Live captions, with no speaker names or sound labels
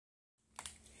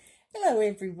Hello,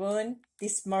 everyone.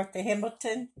 This is Martha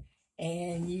Hamilton,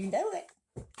 and you know it.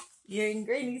 You're in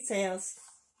Granny's house.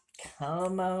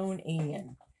 Come on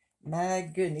in. My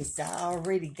goodness, I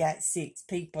already got 6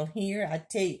 people here. I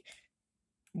tell you,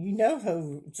 you know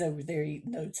who's over there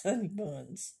eating those honey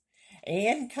buns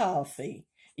and coffee.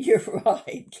 You're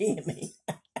right, Kimmy.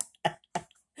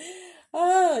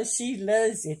 Oh, she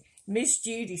loves it. Miss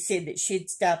Judy said that she'd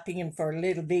stop in for a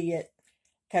little bit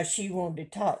because she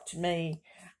wanted to talk to me.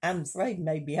 I'm afraid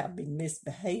maybe I've been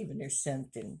misbehaving or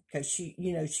something because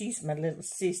she's my little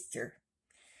sister.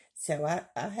 So I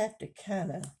have to kind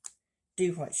of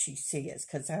do what she says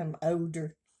because I'm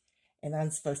older and I'm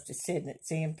supposed to set an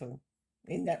example.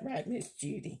 Isn't that right, Miss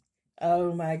Judy?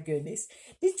 Oh, my goodness.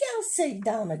 Did y'all see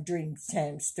Donna Dreams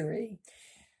 ×3?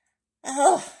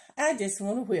 Oh, I just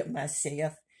want to whip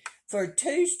myself. For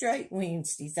 2 straight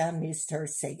Wednesdays, I missed her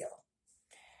sale.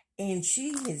 And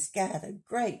she has got a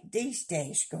great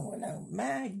D-stash going on.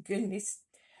 My goodness.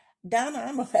 Donna,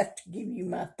 I'm going to have to give you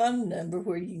my phone number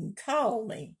where you can call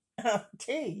me. I'll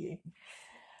tell you.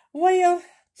 Well,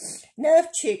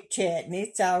 enough chit-chatting.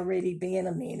 It's already been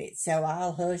a minute, so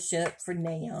I'll hush up for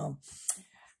now.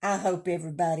 I hope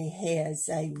everybody has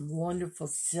a wonderful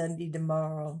Sunday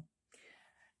tomorrow.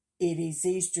 It is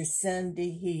Easter Sunday.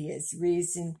 He is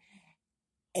risen.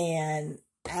 And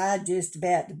I just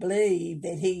about to believe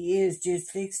that he is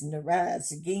just fixing to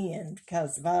rise again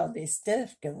because of all this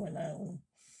stuff going on.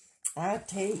 I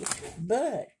tell you.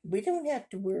 But we don't have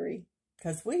to worry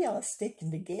because we are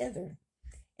sticking together.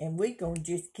 And we're going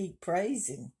to just keep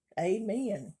praising.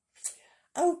 Amen.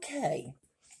 Okay.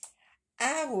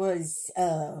 I was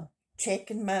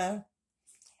checking my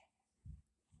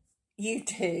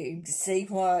YouTube to see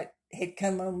what had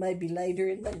come on maybe later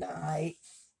in the night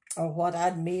or what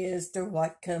I'd missed or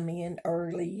what come in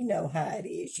early. You know how it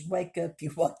is. You wake up,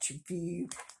 you watch a few.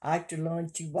 After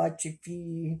lunch, you watch a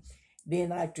few.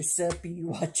 Then after supper, you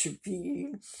watch a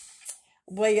few.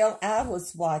 Well, I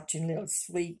was watching little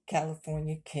sweet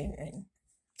California Karen.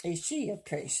 Is she a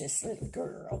precious little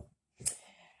girl?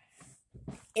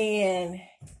 And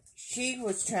she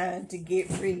was trying to get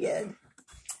rid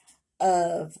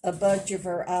of a bunch of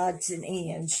her odds and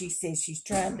ends. She says she's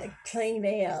trying to clean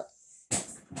out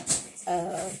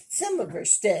some of her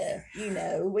stuff. You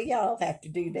know, we all have to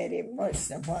do that every once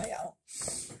in a while.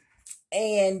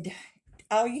 And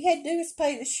all you had to do is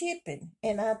pay the shipping.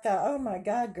 And I thought, oh my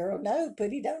God, girl, no,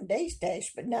 put it on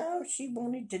D-stash. But no, she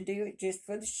wanted to do it just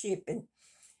for the shipping.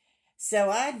 So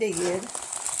I did.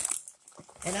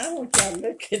 And I want y'all to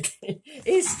look at it.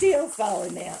 It's still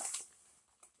falling out.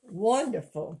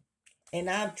 Wonderful. And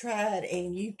I've tried,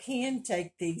 and you can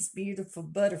take these beautiful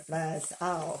butterflies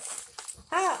off.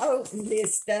 I opened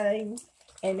this thing,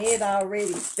 and it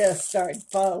already stuff started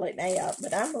falling out.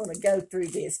 But I'm going to go through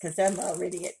this because I'm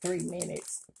already at 3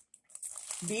 minutes.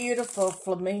 Beautiful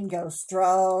flamingo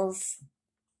straws.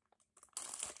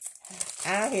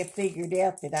 I have figured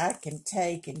out that I can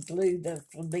take and glue the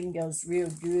flamingos real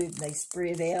good, and they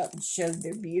spread out and show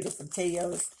their beautiful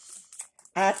tails.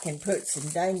 I can put some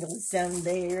dangles on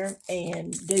there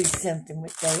and do something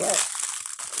with that.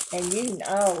 And you can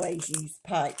always use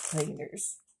pipe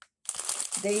cleaners.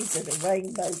 These are the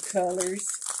rainbow colors.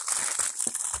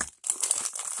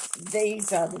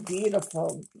 These are the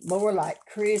beautiful, more like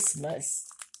Christmas,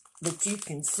 but you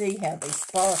can see how they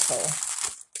sparkle.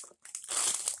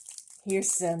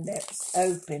 Here's some that's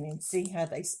open and see how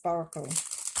they sparkle.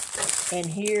 And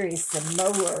here is some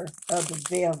more of the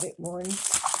velvet ones.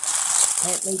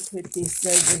 Let me put this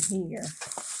over here.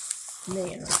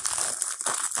 Now,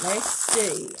 let's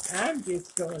see. I'm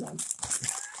just going to...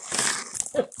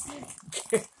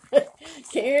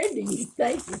 Karen, do you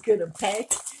think you could have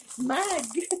packed? My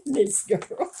goodness,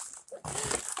 girl.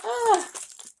 Oh,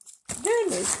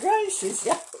 goodness gracious.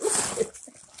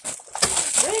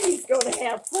 Granny's going to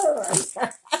have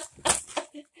fun.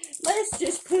 Let's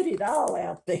just put it all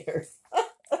out there.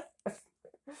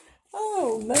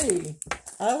 Oh, me.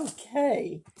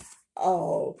 Okay.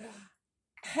 Oh,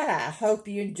 hi. Hope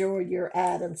you enjoyed your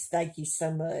items. Thank you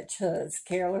so much, Huz.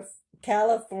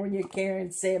 California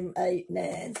Karen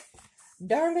 789.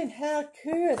 Darling, how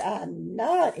could I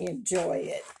not enjoy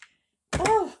it?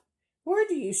 Oh, where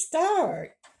do you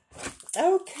start?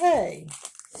 Okay.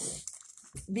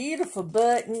 Beautiful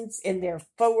buttons, and they're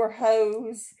 4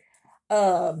 hose.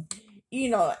 You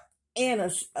know,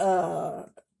 Anna's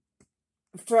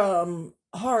from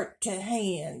Heart to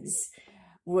Hands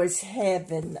was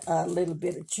having a little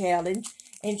bit of challenge,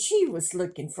 and she was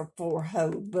looking for 4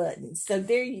 hole buttons. So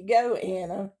there you go,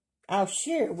 Anna. I'll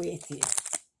share with you.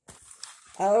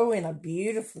 Oh, and a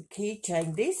beautiful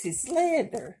keychain. This is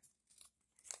leather.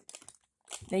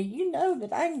 Now, you know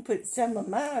that I can put some of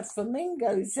my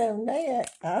flamingos on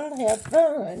that. I'll have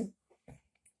fun.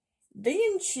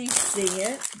 Then she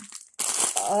sent,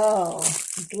 oh,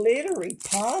 glittery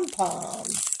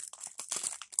pom-poms.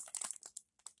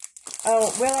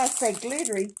 Oh, well, I say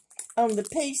glittery. On the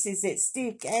pieces that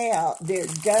stick out, they're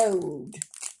gold.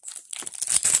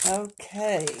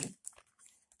 Okay.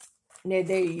 Now,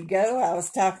 there you go. I was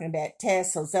talking about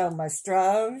tassels on my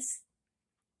straws.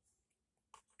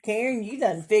 Karen, you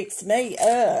done fixed me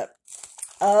up.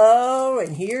 Oh,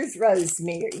 and here's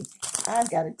rosemary. I've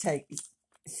got to take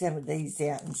some of these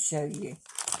out and show you.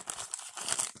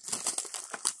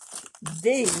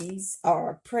 These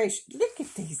are precious. Look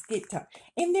at these guitars.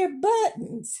 And they're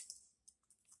buttons.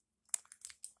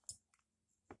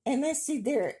 And let's see,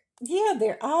 they're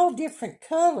all different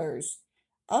colors.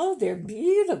 Oh, they're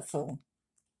beautiful.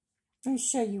 Let me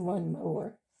show you one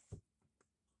more.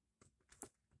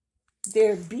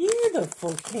 They're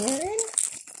beautiful, Karen.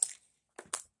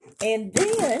 And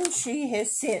then she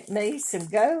has sent me some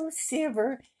gold,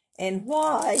 silver, and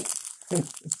white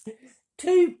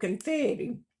tube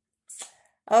confetti.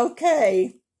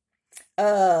 Okay.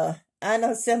 I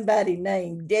know somebody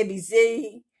named Debbie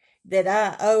Z that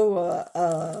I owe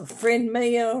a friend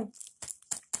meal.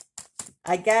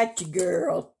 I got you,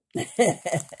 girl.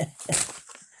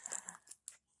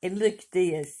 And look at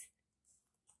this.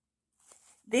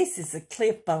 This is a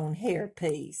clip-on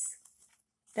hairpiece.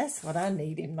 That's what I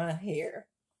need in my hair.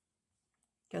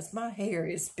 Because my hair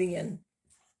has been,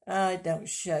 don't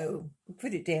show.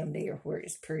 Put it down there where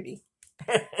it's pretty.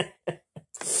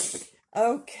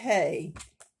 Okay.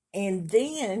 And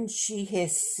then she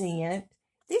has sent,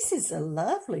 this is a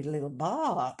lovely little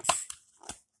box.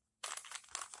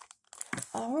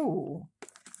 Oh,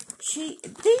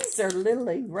 these are little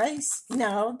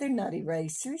no, they're not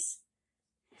erasers.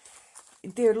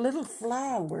 They're little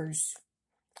flowers,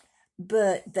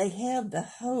 but they have the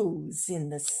hose in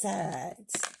the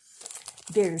sides.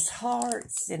 There's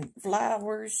hearts and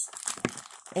flowers,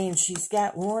 and she's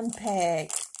got one pack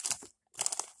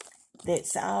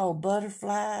that's all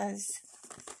butterflies.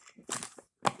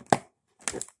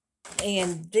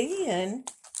 And then,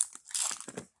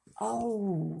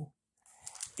 oh,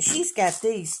 she's got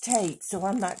these taped, so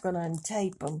I'm not going to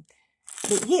untape them.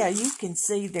 But yeah, you can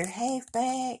see they're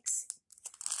halfbacks.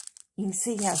 You can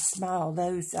see how small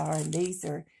those are, and these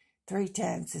are 3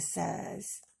 times the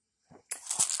size.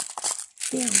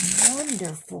 They're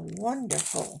wonderful,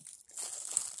 wonderful.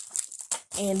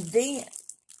 And then,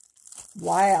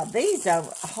 wow, these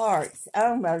are hearts. I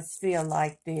almost feel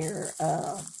like they're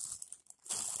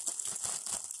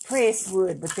pressed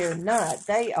wood, but they're not.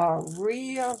 They are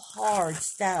real hard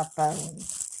styrofoam.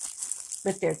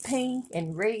 But they're pink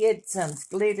and red. Some's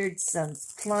glittered,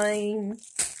 some's plain.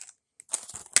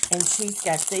 And she's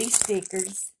got these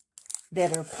stickers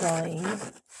that are plain.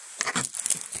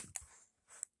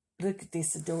 Look at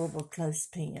this adorable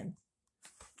clothespin.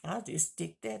 I'll just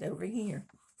stick that over here.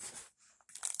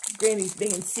 Granny's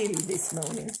being silly this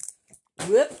morning.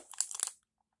 Whoop.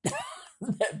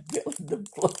 That fell on the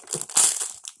floor.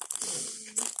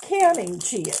 Counting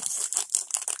chips.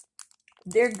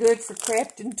 They're good for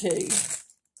crafting too.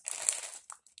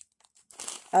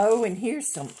 Oh, and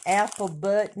here's some apple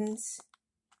buttons.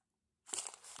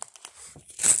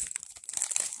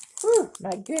 Whew,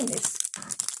 my goodness.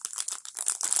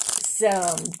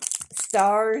 Some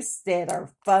stars that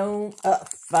are foam.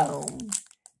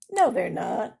 No, they're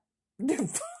not.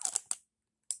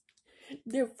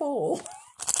 They're full.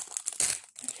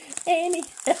 Annie,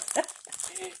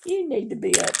 you need to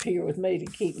be up here with me to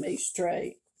keep me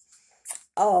straight.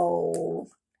 Oh,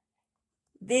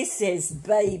 this says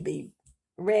baby,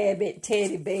 rabbit,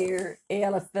 teddy bear,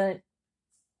 elephant.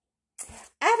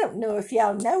 I don't know if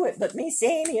y'all know it, but Miss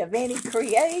Annie of Annie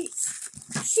Creates,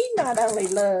 she not only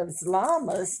loves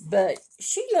llamas, but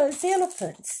she loves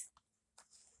elephants.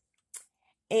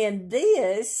 And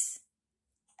this,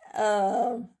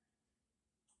 oh,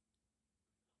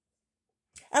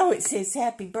 it says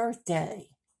happy birthday.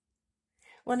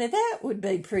 Well, now that would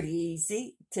be pretty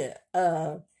easy to,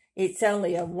 it's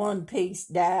only a 1-piece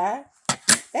die.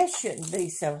 That shouldn't be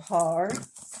so hard.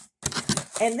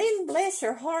 And then, bless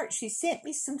her heart, she sent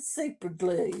me some super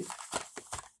glue.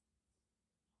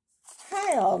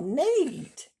 How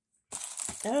neat.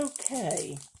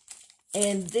 Okay.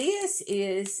 And this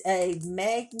is a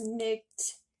magnetic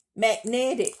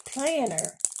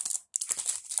planner.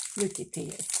 Look at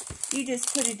this. You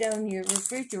just put it on your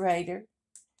refrigerator.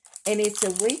 And it's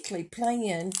a weekly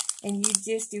plan. And you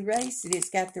just erase it.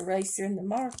 It's got the eraser and the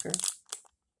marker.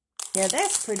 Now,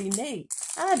 that's pretty neat.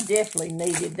 I definitely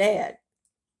needed that,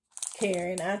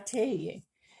 Karen, I tell you.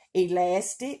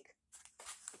 elastic.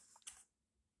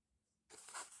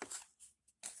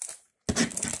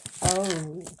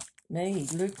 Oh, me,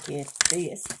 look at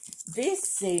this. This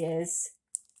says,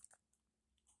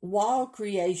 wall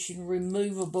creation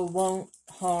removable won't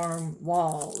harm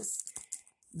walls.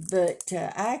 But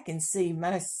I can see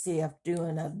myself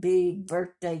doing a big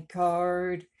birthday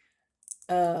card.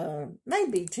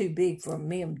 Maybe too big for a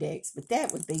Memdex, but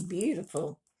that would be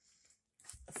beautiful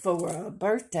for a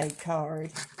birthday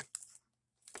card.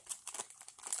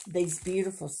 These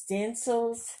beautiful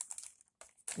stencils.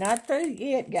 Not through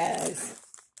yet, guys.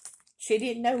 She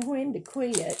didn't know when to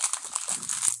quit.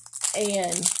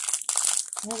 And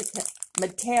what is that?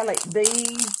 Metallic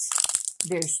beads.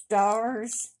 They're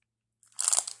stars.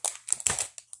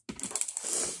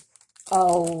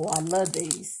 Oh, I love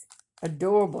these.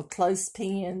 Adorable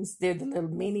clothespins. They're the little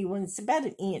mini ones, about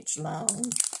an inch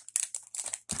long.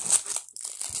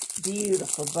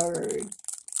 Beautiful bird.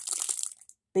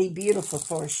 Be beautiful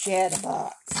for a shadow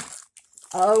box.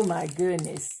 Oh my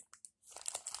goodness.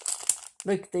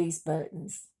 Look at these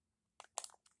buttons.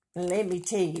 Let me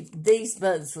tell you, these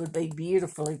buttons would be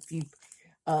beautiful if you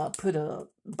put a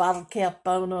bottle cap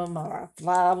on them or a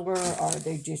flower, or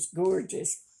they're just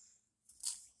gorgeous.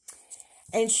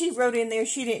 And she wrote in there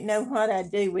she didn't know what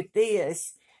I'd do with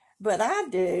this, but I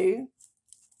do.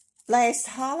 Last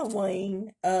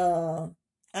Halloween,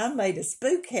 I made a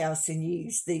spook house and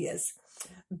used this.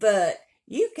 But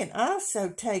you can also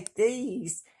take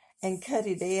these and cut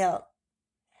it out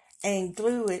and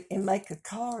glue it and make a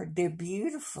card. They're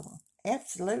beautiful.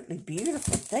 Absolutely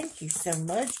beautiful. Thank you so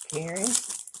much, Karen.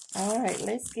 All right,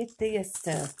 let's get this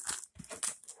stuff.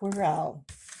 We're all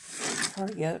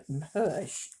hurry up and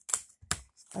hush.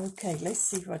 Okay, let's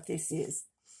see what this is.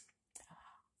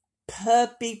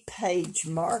 Puppy page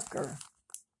marker.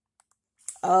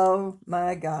 Oh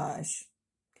my gosh.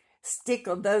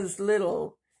 Stickle those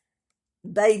little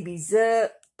babies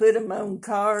up, put them on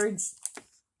cards.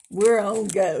 We're on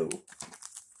go.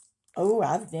 Oh,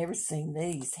 I've never seen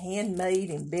these. Handmade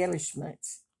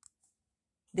embellishments.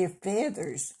 They're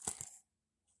feathers.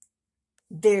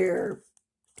 They're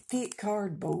thick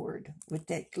cardboard with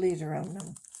that glitter on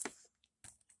them.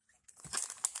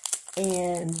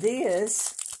 And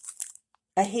this,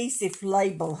 adhesive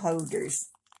label holders.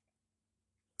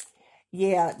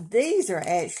 Yeah, these are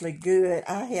actually good.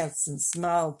 I have some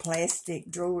small plastic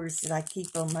drawers that I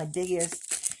keep on my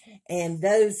desk, and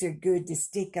those are good to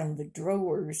stick on the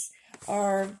drawers,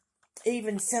 or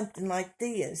even something like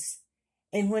this.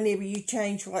 And whenever you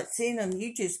change what's in them,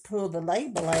 you just pull the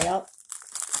label out.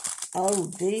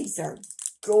 Oh, these are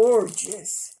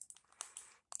gorgeous.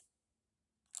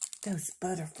 Those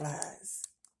butterflies.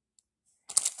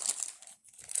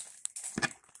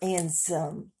 And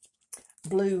some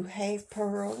blue half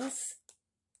pearls.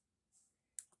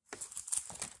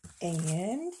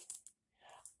 And,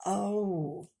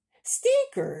 oh,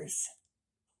 stickers.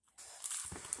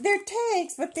 They're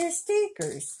tags, but they're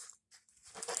stickers.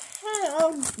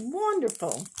 Oh,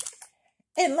 wonderful.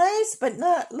 And last but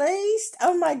not least,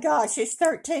 oh my gosh, it's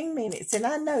 13 minutes, and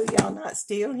I know y'all not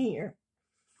still here.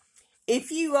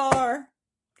 If you are,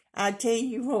 I tell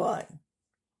you what,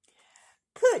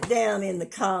 put down in the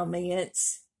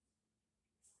comments,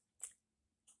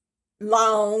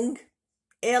 long,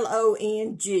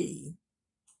 L-O-N-G,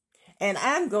 and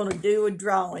I'm going to do a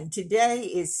drawing. Today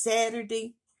is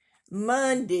Saturday.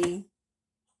 Monday,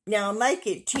 now make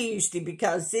it Tuesday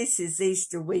because this is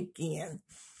Easter weekend.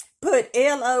 Put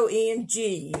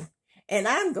L-O-N-G, and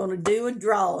I'm going to do a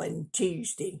drawing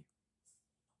Tuesday.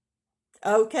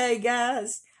 Okay,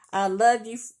 guys, I love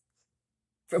you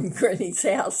from Granny's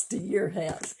house to your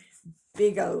house.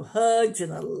 Big old hugs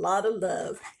and a lot of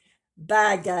love.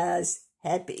 Bye, guys.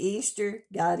 Happy Easter.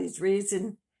 God is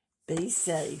risen. Be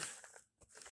safe.